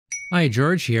Hi,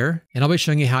 George here, and I'll be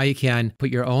showing you how you can put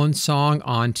your own song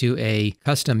onto a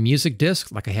custom music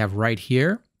disc like I have right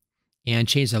here and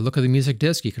change the look of the music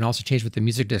disc. You can also change what the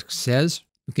music disc says.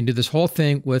 We can do this whole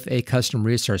thing with a custom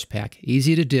resource pack.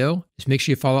 Easy to do. Just make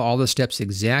sure you follow all the steps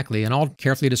exactly, and I'll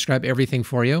carefully describe everything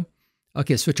for you.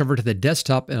 Okay, switch over to the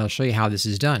desktop and I'll show you how this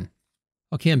is done.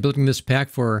 Okay, I'm building this pack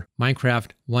for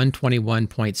Minecraft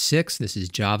 121.6. This is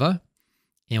Java.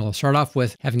 And we'll start off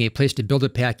with having a place to build a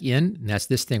pack in, and that's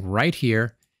this thing right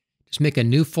here. Just make a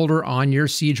new folder on your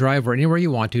C drive or anywhere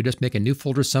you want to. Just make a new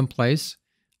folder someplace.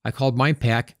 I called mine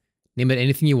pack. Name it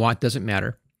anything you want, doesn't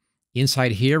matter.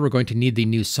 Inside here, we're going to need the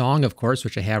new song, of course,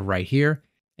 which I have right here.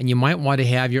 And you might want to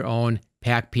have your own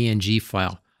pack.png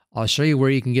file. I'll show you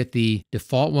where you can get the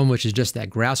default one, which is just that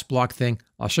grass block thing.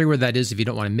 I'll show you where that is if you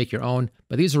don't want to make your own.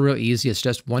 But these are real easy. It's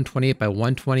just 128 by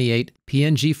 128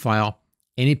 PNG file,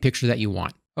 any picture that you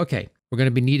want. Okay, we're going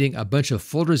to be needing a bunch of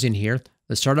folders in here.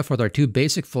 Let's start off with our two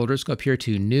basic folders. Go up here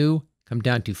to New, come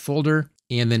down to Folder,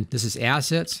 and then this is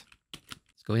Assets.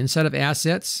 Let's go inside of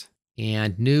Assets,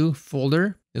 and New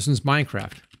Folder. This one's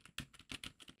Minecraft.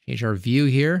 Change our view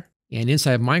here, and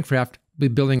inside of Minecraft, we'll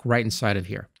be building right inside of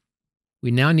here.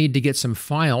 We now need to get some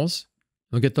files.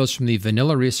 We'll get those from the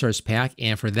vanilla resource pack,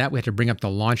 and for that we have to bring up the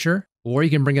launcher, or you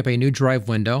can bring up a new drive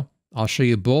window. I'll show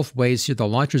you both ways here. The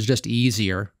launcher is just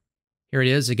easier. Here it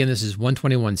is. Again, this is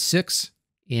 121.6,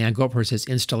 and go up where it says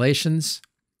Installations,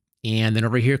 and then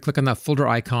over here, click on that folder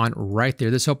icon right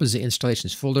there. This opens the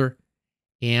Installations folder,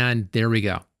 and there we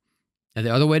go. Now,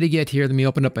 the other way to get here, let me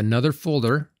open up another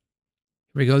folder.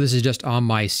 Here we go. This is just on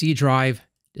my C drive.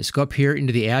 Just go up here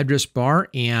into the address bar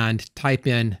and type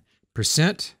in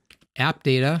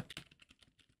 %appdata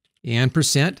and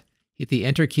 %. Hit the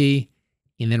Enter key,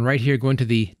 and then right here, go into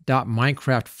the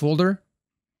 .minecraft folder.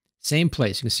 Same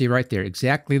place. You can see right there,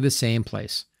 exactly the same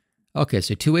place. Okay,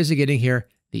 so two ways of getting here.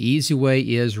 The easy way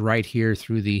is right here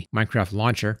through the Minecraft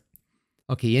launcher.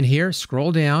 Okay, in here,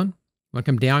 scroll down. You want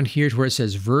to come down here to where it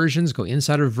says Versions. Go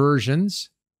inside of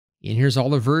Versions. And here's all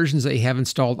the versions that you have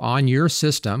installed on your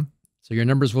system. So your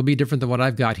numbers will be different than what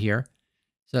I've got here.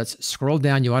 So let's scroll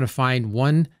down. You want to find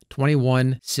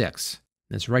 121.6.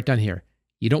 That's right down here.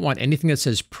 You don't want anything that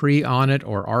says pre on it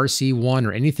or RC1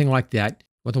 or anything like that.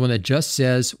 But the one that just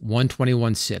says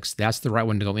 121.6. That's the right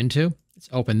one to go into. Let's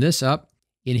open this up.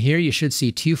 In here, you should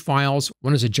see two files.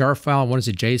 One is a jar file, one is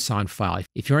a JSON file.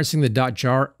 If you aren't seeing the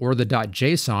 .jar or the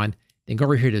 .json, then go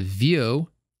over here to View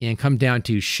and come down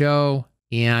to Show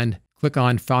and click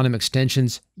on File Name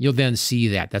Extensions. You'll then see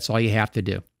that. That's all you have to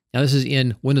do. Now, this is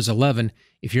in Windows 11.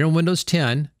 If you're in Windows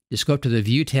 10, just go up to the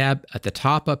View tab at the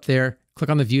top up there, click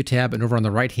on the View tab, and over on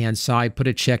the right-hand side, put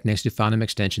a check next to File Name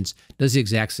Extensions. It does the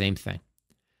exact same thing.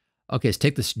 Okay, let's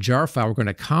take this jar file. We're going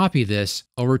to copy this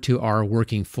over to our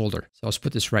working folder. So let's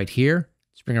put this right here.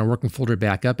 Let's bring our working folder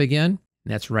back up again.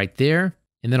 And that's right there.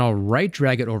 And then I'll right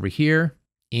drag it over here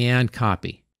and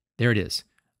copy. There it is.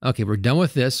 Okay, we're done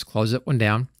with this. Close that one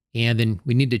down. And then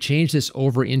we need to change this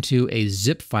over into a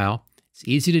zip file. It's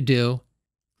easy to do.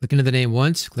 Click into the name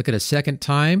once, click it a second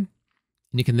time.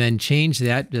 And you can then change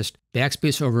that, just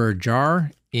backspace over a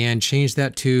jar and change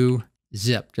that to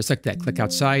zip, just like that. Click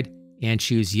outside and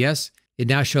choose yes. It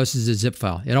now shows as a zip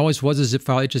file. It always was a zip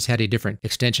file, it just had a different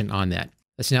extension on that.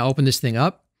 Let's now open this thing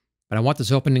up, but I want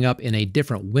this opening up in a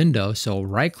different window. So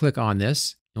right click on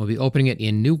this, and we'll be opening it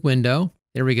in new window.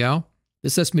 There we go.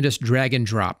 This lets me just drag and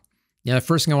drop. Now, the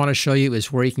first thing I want to show you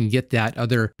is where you can get that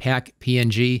other pack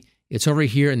PNG. It's over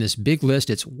here in this big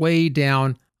list. It's way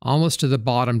down, almost to the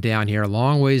bottom down here, a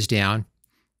long ways down.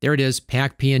 There it is,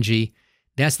 pack PNG.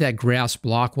 That's that grass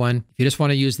block one. If you just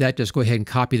want to use that, just go ahead and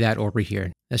copy that over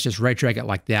here. Let's just right drag it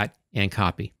like that and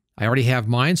copy. I already have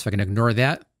mine, so I can ignore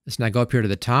that. Let's now go up here to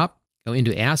the top, go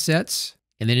into Assets,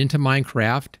 and then into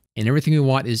Minecraft. And everything we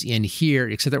want is in here,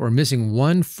 except that we're missing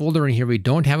one folder in here. We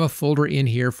don't have a folder in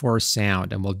here for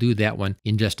sound, and we'll do that one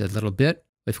in just a little bit.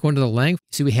 If we go into the lang,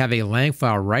 see we have a lang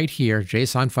file right here,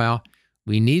 JSON file.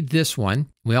 We need this one.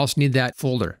 We also need that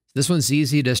folder. This one's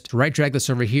easy. Just right drag this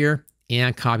over here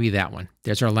and copy that one.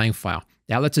 There's our lang file.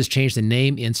 That lets us change the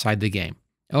name inside the game.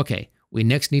 Okay, we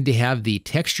next need to have the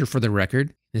texture for the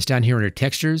record. It's down here under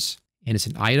Textures, and it's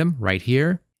an item right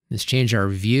here. Let's change our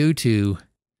view to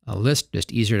a list,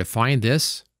 just easier to find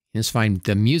this. Let's find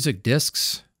the music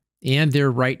discs, and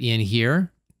they're right in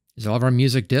here. There's all of our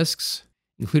music discs,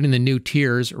 including the new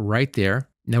tiers right there.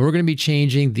 Now we're going to be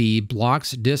changing the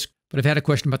blocks disc, but I've had a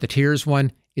question about the tiers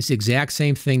one. It's the exact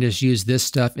same thing, just use this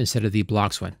stuff instead of the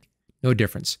blocks one. No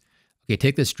difference. Okay,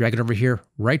 take this, drag it over here,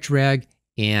 right drag,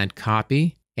 and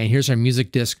copy. And here's our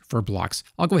music disc for blocks.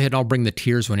 I'll go ahead and I'll bring the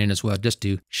tiers one in as well, just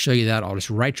to show you that. I'll just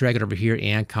right drag it over here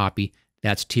and copy.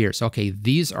 That's tiers. Okay,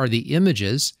 these are the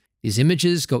images. These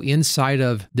images go inside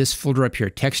of this folder up here,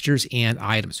 textures and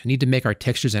items. We need to make our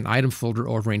textures and item folder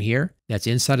over in here. That's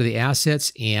inside of the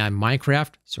assets and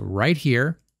Minecraft. So right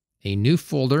here, a new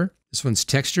folder. This one's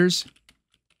textures.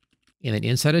 And then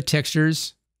inside of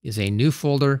textures is a new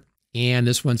folder. And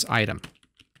this one's item,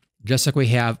 just like we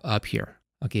have up here.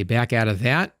 Okay, back out of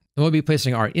that. And we'll be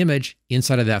placing our image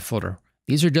inside of that folder.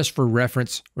 These are just for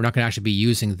reference. We're not going to actually be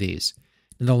using these.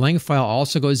 And the length file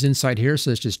also goes inside here,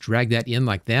 so let's just drag that in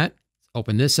like that.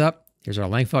 Open this up. Here's our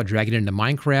length file. Drag it into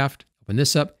Minecraft. Open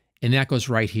this up, and that goes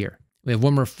right here. We have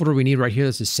one more folder we need right here.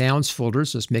 That's the sounds folder,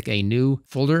 so let's make a new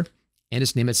folder, and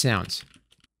just name it sounds.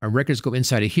 Our records go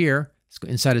inside of here. Let's go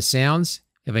inside of sounds.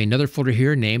 We have another folder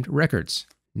here named records.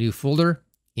 New folder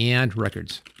and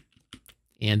records.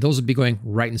 And those will be going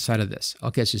right inside of this.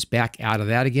 Okay, let's just back out of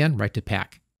that again, right to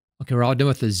pack. Okay, we're all done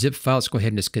with the zip file. Let's go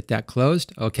ahead and just get that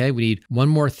closed. Okay, we need one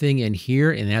more thing in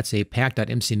here, and that's a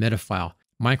pack.mcmeta file.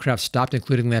 Minecraft stopped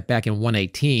including that back in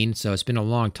 1.18, so it's been a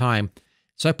long time.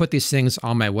 So I put these things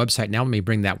on my website. Now let me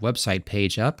bring that website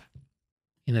page up.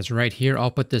 And that's right here.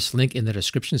 I'll put this link in the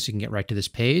description so you can get right to this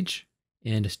page.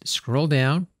 And just scroll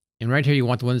down. And right here, you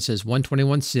want the one that says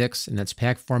 121.6, and that's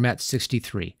pack format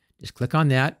 63. Just click on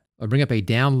that. I'll bring up a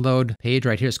download page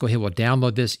right here. Let's go ahead. We'll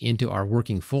download this into our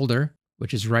working folder,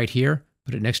 which is right here.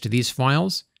 Put it next to these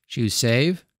files. Choose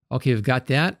save. Okay, we've got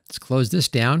that. Let's close this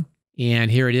down.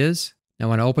 And here it is. Now,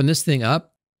 when I open this thing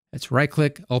up, let's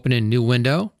right-click, open in new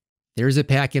window. There's a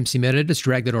pack.mcmeta. Just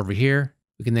drag that over here.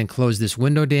 We can then close this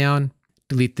window down,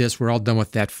 delete this. We're all done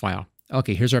with that file.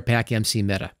 Okay, here's our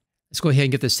pack.mcmeta. Let's go ahead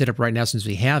and get this set up right now since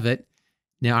we have it.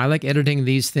 Now, I like editing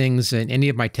these things in any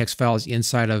of my text files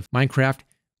inside of Minecraft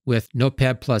with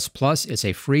Notepad++. It's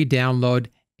a free download,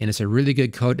 and it's a really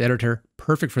good code editor,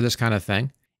 perfect for this kind of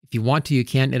thing. If you want to, you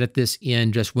can edit this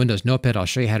in just Windows Notepad. I'll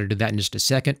show you how to do that in just a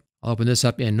second. I'll open this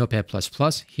up in Notepad++.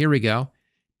 Here we go.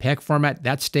 Pack format,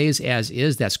 that stays as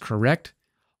is. That's correct.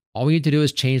 All we need to do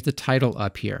is change the title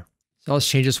up here. So let's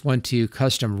change this one to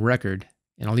custom record,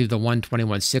 and I'll leave the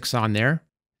 121.6 on there.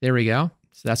 There we go.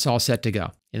 So that's all set to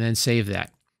go. And then save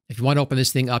that. If you want to open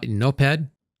this thing up in Notepad,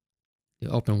 you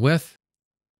open with.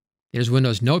 There's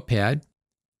Windows Notepad.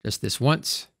 Just this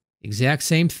once. Exact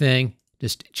same thing.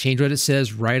 Just change what it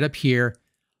says right up here.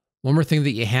 One more thing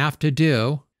that you have to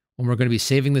do when we're going to be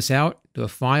saving this out, do a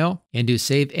file and do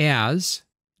save as.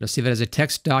 You'll save it as a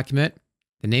text document.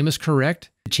 The name is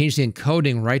correct. Change the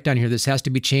encoding right down here. This has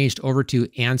to be changed over to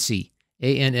ANSI,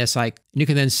 A-N-S-I, and you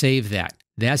can then save that.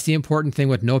 That's the important thing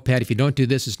with Notepad. If you don't do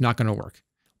this, it's not going to work.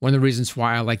 One of the reasons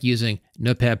why I like using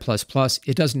Notepad++,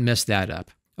 it doesn't mess that up.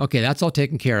 Okay, that's all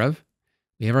taken care of.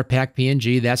 We have our pack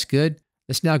PNG. That's good.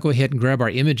 Let's now go ahead and grab our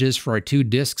images for our 2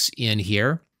 disks in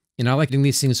here. And I like doing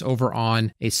these things over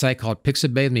on a site called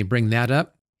Pixabay. Let me bring that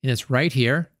up. And it's right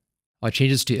here. I'll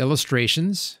change this to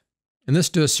illustrations. And let's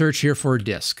do a search here for a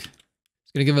disk.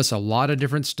 It's going to give us a lot of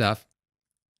different stuff.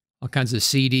 All kinds of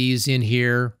CDs in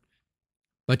here.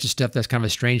 Bunch of stuff that's kind of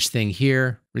a strange thing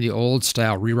here. Really old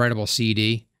style rewritable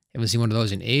CD. Haven't seen one of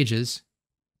those in ages.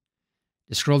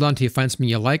 Just scroll down till you find something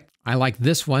you like. I like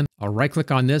this one. I'll right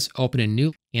click on this, open a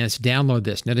new, and it's download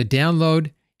this. Now to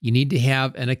download, you need to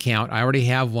have an account. I already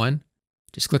have one.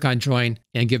 Just click on join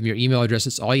and give them your email address.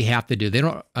 That's all you have to do. They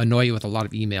don't annoy you with a lot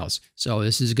of emails. So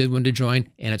this is a good one to join,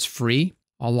 and it's free.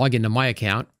 I'll log into my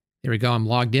account. There we go. I'm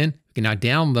logged in. We can now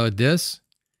download this.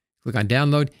 Click on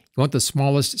download. You want the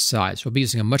smallest size. We'll be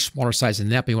using a much smaller size than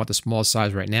that, but you want the smallest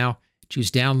size right now. Choose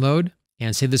download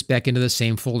and save this back into the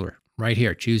same folder. Right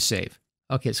here, choose save.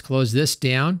 Okay, let's close this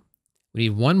down. We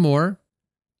need one more.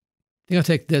 I think I'll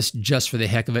take this just for the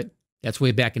heck of it. That's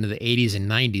way back into the 80s and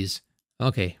 90s.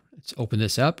 Okay, let's open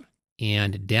this up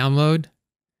and download.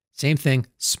 Same thing,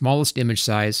 smallest image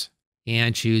size,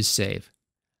 and choose save.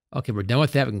 Okay, we're done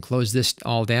with that. We can close this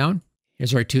all down.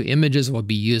 Here's our 2 images we'll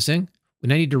be using. We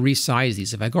now need to resize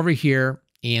these. If I go over here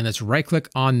and let's right click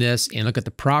on this and look at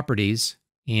the properties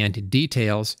and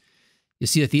details, you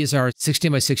see that these are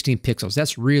 16 by 16 pixels.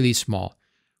 That's really small.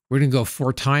 We're going to go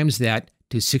 4 times that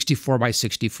to 64 by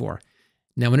 64.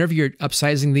 Now, whenever you're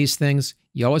upsizing these things,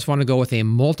 you always want to go with a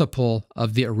multiple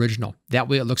of the original. That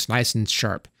way it looks nice and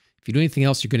sharp. If you do anything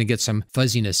else, you're going to get some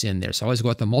fuzziness in there. So always go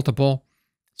with the multiple.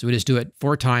 So we just do it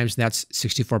 4 times. That's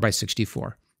 64 by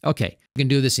 64. Okay, you can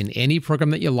do this in any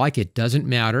program that you like. It doesn't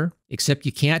matter, except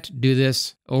you can't do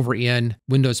this over in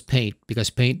Windows Paint because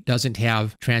Paint doesn't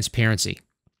have transparency.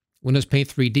 Windows Paint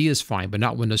 3D is fine, but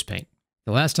not Windows Paint.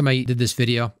 The last time I did this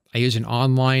video, I used an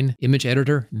online image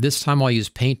editor. This time I'll use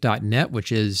pack.net,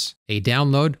 which is a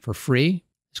download for free.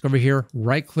 Let's go over here,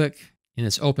 right click, and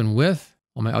it's open with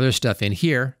all my other stuff in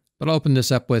here. But I'll open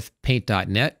this up with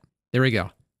paint.net. There we go.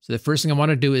 So the first thing I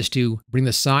want to do is to bring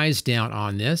the size down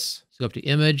on this. So go up to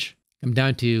Image, come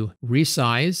down to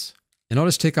Resize, and I'll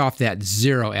just take off that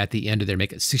 0 at the end of there,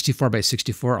 make it 64 by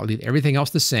 64. I'll leave everything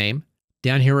else the same.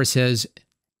 Down here where it says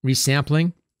Resampling,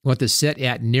 you want to set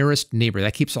at nearest neighbor.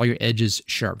 That keeps all your edges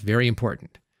sharp. Very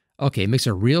important. Okay, it makes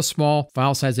a real small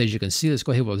file size as you can see. Let's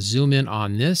go ahead, we'll zoom in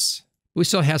on this. We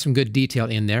still have some good detail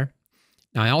in there.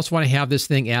 Now I also want to have this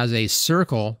thing as a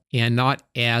circle and not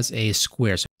as a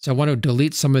square. So I want to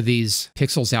delete some of these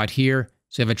pixels out here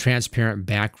so you have a transparent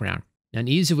background. Now an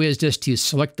easy way is just to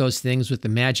select those things with the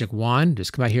magic wand.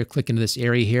 Just come out here, click into this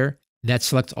area here. That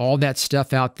selects all that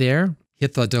stuff out there.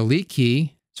 Hit the delete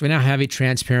key. So we now have a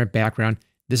transparent background.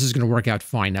 This is going to work out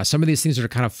fine. Now some of these things that are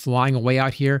kind of flying away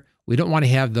out here, we don't want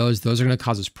to have those. Those are going to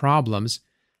cause us problems.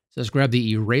 So let's grab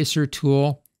the eraser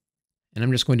tool. And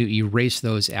I'm just going to erase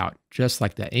those out, just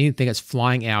like that. Anything that's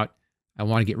flying out, I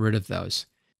want to get rid of those.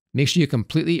 Make sure you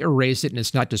completely erase it and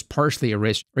it's not just partially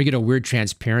erased, or you get a weird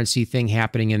transparency thing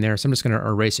happening in there. So I'm just going to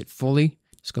erase it fully.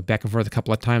 Just go back and forth a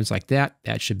couple of times like that.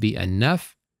 That should be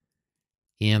enough.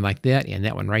 And like that, and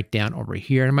that one right down over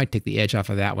here. I might take the edge off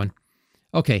of that one.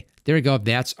 Okay, there we go.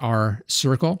 That's our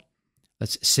circle.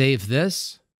 Let's save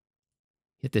this.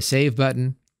 Hit the save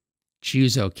button.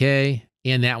 Choose OK.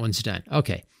 And that one's done.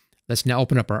 Okay. Let's now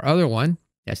open up our other one.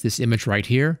 That's this image right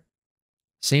here.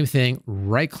 Same thing,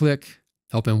 right-click,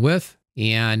 open with,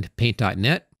 and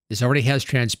paint.net. This already has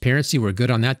transparency. We're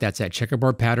good on that. That's that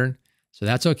checkerboard pattern. So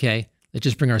that's okay. Let's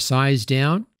just bring our size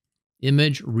down.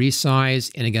 Image, resize,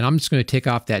 and again, I'm just going to take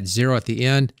off that 0 at the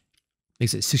end.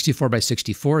 Makes it 64 by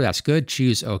 64. That's good.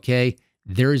 Choose OK.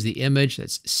 There's the image.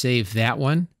 Let's save that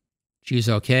one. Choose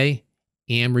OK.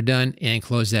 And we're done. And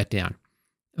close that down.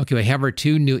 Okay, we have our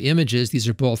two new images. These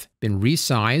are both been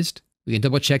resized. We can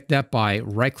double check that by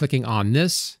right-clicking on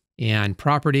this and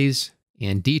Properties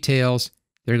and Details.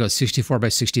 There it goes, 64 by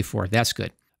 64. That's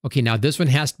good. Okay, now this one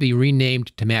has to be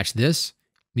renamed to match this.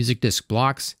 Music Disc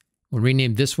Blocks. We'll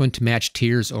rename this one to match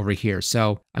Tears over here.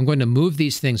 So I'm going to move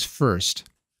these things first.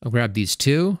 I'll grab these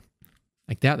two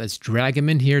like that. Let's drag them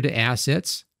in here to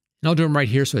Assets. And I'll do them right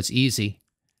here so it's easy.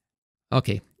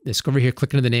 Okay, let's go over here,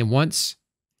 click into the name once.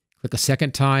 Click a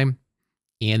second time,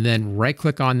 and then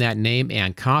right-click on that name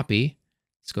and copy.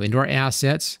 Let's go into our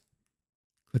assets.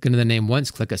 Click into the name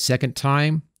once, click a second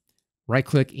time,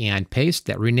 right-click and paste.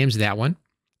 That renames that one.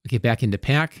 Okay, back into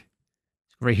Pack.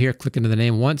 Right here, click into the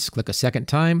name once, click a second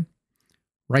time,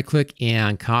 right-click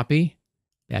and copy.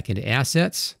 Back into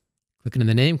Assets. Click into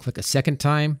the name, click a second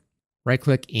time,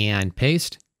 right-click and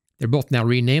paste. They're both now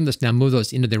renamed. Let's now move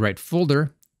those into the right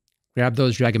folder. Grab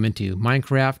those, drag them into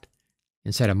Minecraft.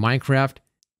 Inside of Minecraft,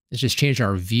 let's just change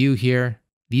our view here.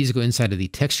 These go inside of the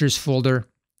textures folder.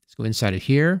 Let's go inside of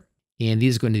here. And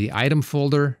these go into the item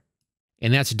folder.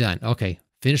 And that's done. Okay,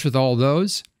 finished with all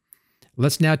those.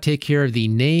 Let's now take care of the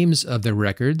names of the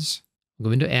records. We'll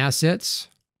go into Assets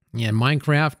and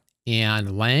Minecraft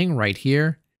and Lang right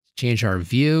here. Change our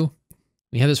view.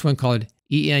 We have this one called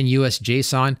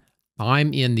ENUSJSON.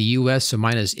 I'm in the US, so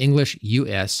mine is English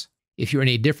US. If you're in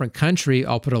a different country,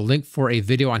 I'll put a link for a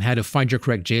video on how to find your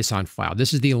correct JSON file.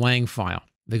 This is the Lang file.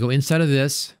 They go inside of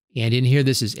this, and in here,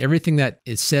 this is everything that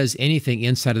it says anything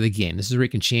inside of the game. This is where you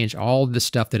can change all the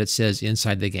stuff that it says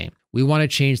inside the game. We want to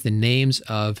change the names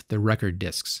of the record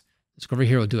discs. Let's go over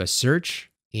here, we'll do a search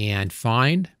and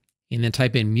find, and then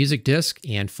type in music disc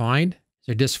and find.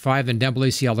 So disc 5, and down below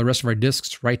you see all the rest of our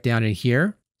discs right down in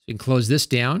here. So you can close this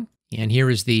down. And here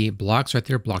is the blocks right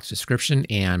there, blocks description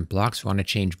and blocks. We want to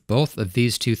change both of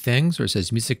these two things where it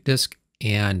says music disc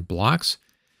and blocks.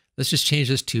 Let's just change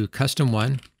this to custom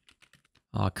one.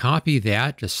 I'll copy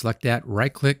that, just select that,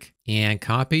 right click and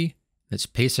copy. Let's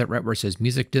paste that right where it says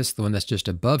music disc, the one that's just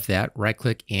above that, right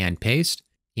click and paste.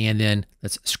 And then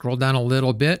let's scroll down a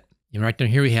little bit. And right down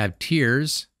here we have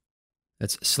Tears.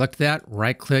 Let's select that,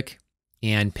 right click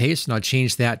and paste. And I'll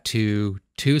change that to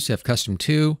 2, so I have custom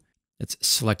 2. Let's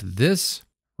select this,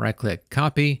 right-click,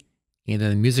 copy, and then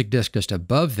the music disc just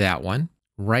above that one,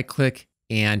 right-click,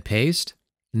 and paste.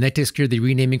 And that takes care of the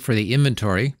renaming for the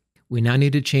inventory. We now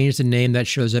need to change the name that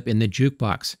shows up in the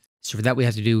jukebox. So for that, we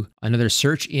have to do another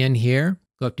search in here.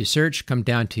 Go up to search, come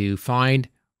down to find.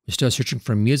 We're still searching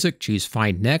for music, choose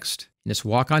find next. And just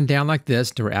walk on down like this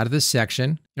until we're out of this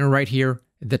section. And right here,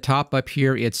 at the top up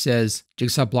here, it says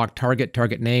Jigsaw Block Target,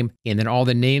 Target Name, and then all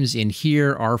the names in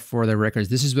here are for the records.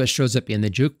 This is what shows up in the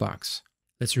jukebox.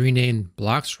 Let's rename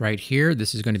blocks right here.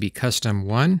 This is going to be Custom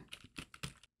 1.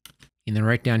 And then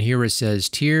right down here where it says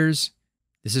Tears,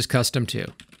 this is Custom 2.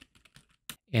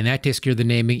 And that takes care of the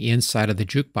naming inside of the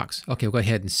jukebox. Okay, we'll go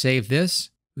ahead and save this.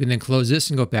 We can then close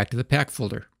this and go back to the Pack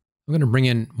folder. I'm going to bring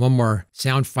in one more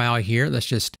sound file here. Let's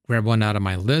just grab one out of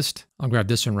my list. I'll grab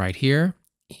this one right here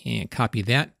and copy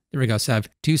that. There we go. So I have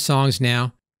 2 songs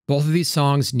now. Both of these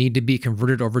songs need to be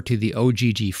converted over to the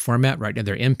OGG format, right? Now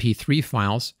they're MP3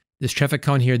 files. This traffic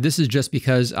cone here, this is just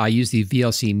because I use the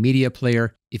VLC media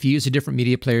player. If you use a different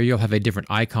media player, you'll have a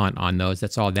different icon on those.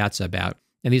 That's all that's about.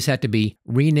 And these have to be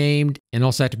renamed and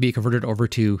also have to be converted over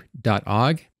to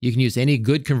 .ogg. You can use any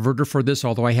good converter for this,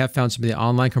 although I have found some of the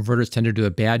online converters tend to do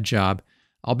a bad job.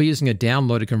 I'll be using a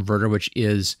downloaded converter, which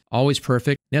is always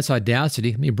perfect. That's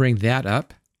Audacity. Let me bring that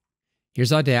up.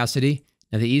 Here's Audacity.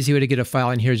 Now the easy way to get a file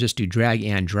in here is just to drag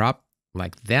and drop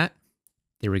like that.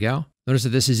 There we go. Notice that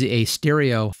this is a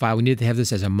stereo file. We need to have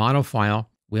this as a mono file.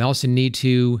 We also need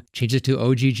to change it to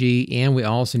OGG, and we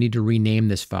also need to rename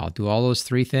this file. Do all those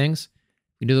 3 things.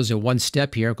 We do those in one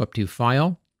step here. Go up to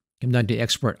File, come down to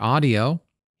Export Audio.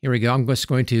 Here we go. I'm just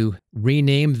going to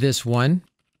rename this one.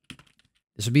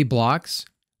 This will be blocks.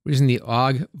 We're using the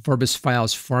OGG Vorbis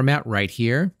files format right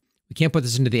here. We can't put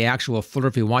this into the actual folder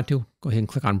if we want to. Go ahead and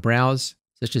click on Browse.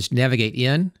 Let's just navigate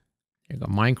in. There you go,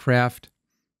 Minecraft,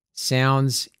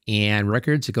 Sounds, and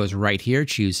Records. It goes right here.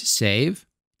 Choose Save.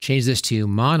 Change this to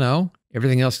Mono.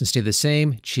 Everything else can stay the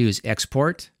same. Choose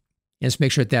Export. And let's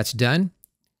make sure that that's done.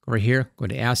 Go right here. Go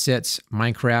to Assets,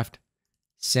 Minecraft,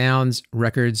 Sounds,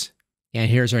 Records.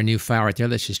 And here's our new file right there.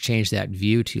 Let's just change that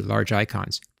view to large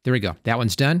icons. There we go. That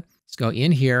one's done. Let's go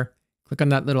in here. Click on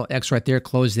that little X right there.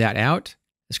 Close that out.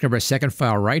 Let's grab our second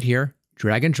file right here.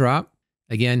 Drag and drop.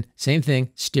 Again, same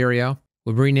thing, stereo.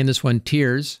 We'll rename this one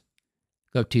Tears.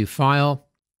 Go up to File,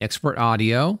 Export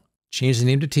Audio, change the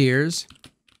name to Tears.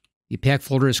 The pack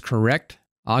folder is correct.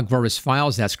 OGG Vorbis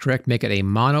files, that's correct. Make it a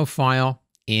mono file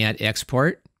and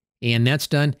export. And that's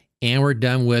done. And we're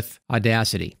done with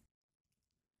Audacity.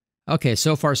 Okay,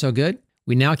 so far so good.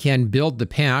 We now can build the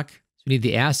pack. So we need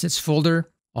the Assets folder.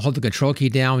 I'll hold the Control key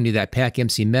down. We need that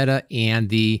pack.mcmeta and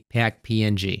the pack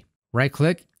PNG. Right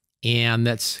click. And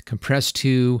let's compress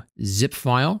to zip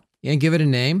file and give it a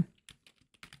name.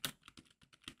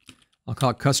 I'll call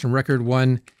it custom record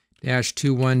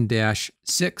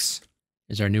 1-21-6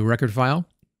 is our new record file.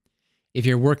 If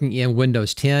you're working in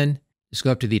Windows 10, just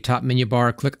go up to the top menu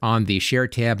bar, click on the Share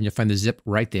tab, and you'll find the zip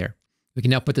right there. We can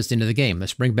now put this into the game.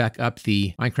 Let's bring back up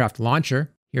the Minecraft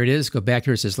launcher. Here it is. Go back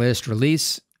here. It says latest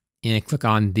release and click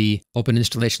on the Open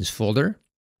Installations folder.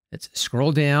 Let's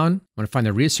scroll down. I want to find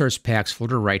the Resource Packs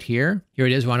folder right here. Here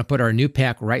it is. We want to put our new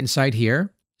pack right inside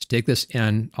here. Let's take this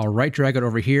and I'll right drag it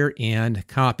over here and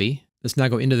copy. Let's now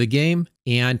go into the game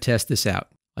and test this out.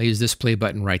 I'll use this play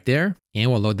button right there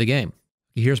and we'll load the game.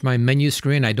 Here's my menu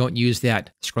screen. I don't use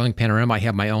that scrolling panorama. I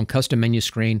have my own custom menu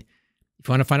screen. If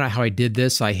you want to find out how I did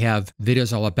this, I have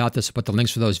videos all about this. I'll put the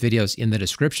links for those videos in the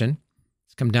description.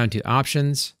 Let's come down to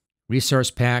Options, Resource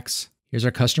Packs. Here's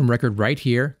our custom record right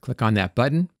here. Click on that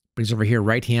button. Brings over here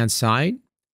right-hand side.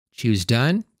 Choose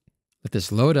Done. Let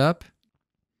this load up.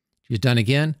 Choose Done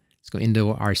again. Let's go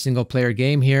into our single-player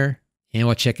game here, and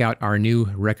we'll check out our new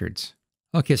records.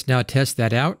 Okay, so now test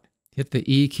that out. Hit the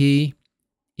E key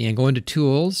and go into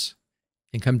Tools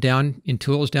and come down in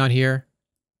Tools down here.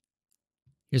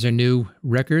 Here's our new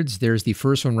records. There's the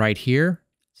first one right here.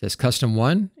 It says Custom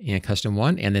 1 and Custom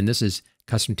 1, and then this is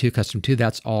Custom 2, Custom 2.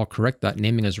 That's all correct. That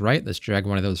naming is right. Let's drag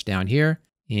one of those down here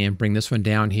and bring this one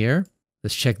down here.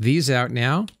 Let's check these out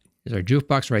now. There's our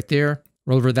Jukebox right there.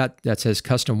 Roll over that says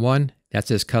Custom 1. That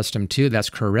says Custom 2. That's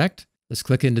correct. Let's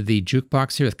click into the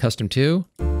Jukebox here with Custom 2.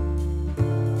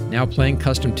 Now playing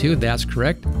Custom 2. That's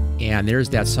correct. And there's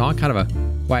that song, kind of a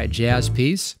quiet jazz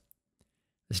piece.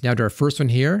 Let's now do our first one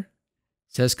here.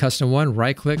 It says Custom 1.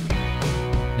 Right click.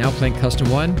 Now playing Custom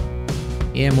 1.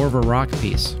 And more of a rock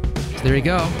piece. So there you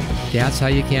go. That's how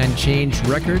you can change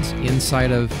records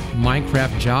inside of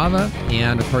Minecraft Java,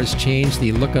 and of course change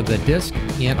the look of the disk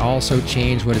and also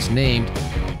change what is named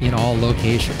in all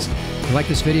locations. If you like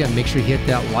this video, make sure you hit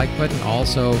that like button.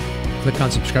 Also click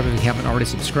on subscribe if you haven't already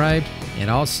subscribed, and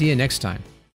I'll see you next time.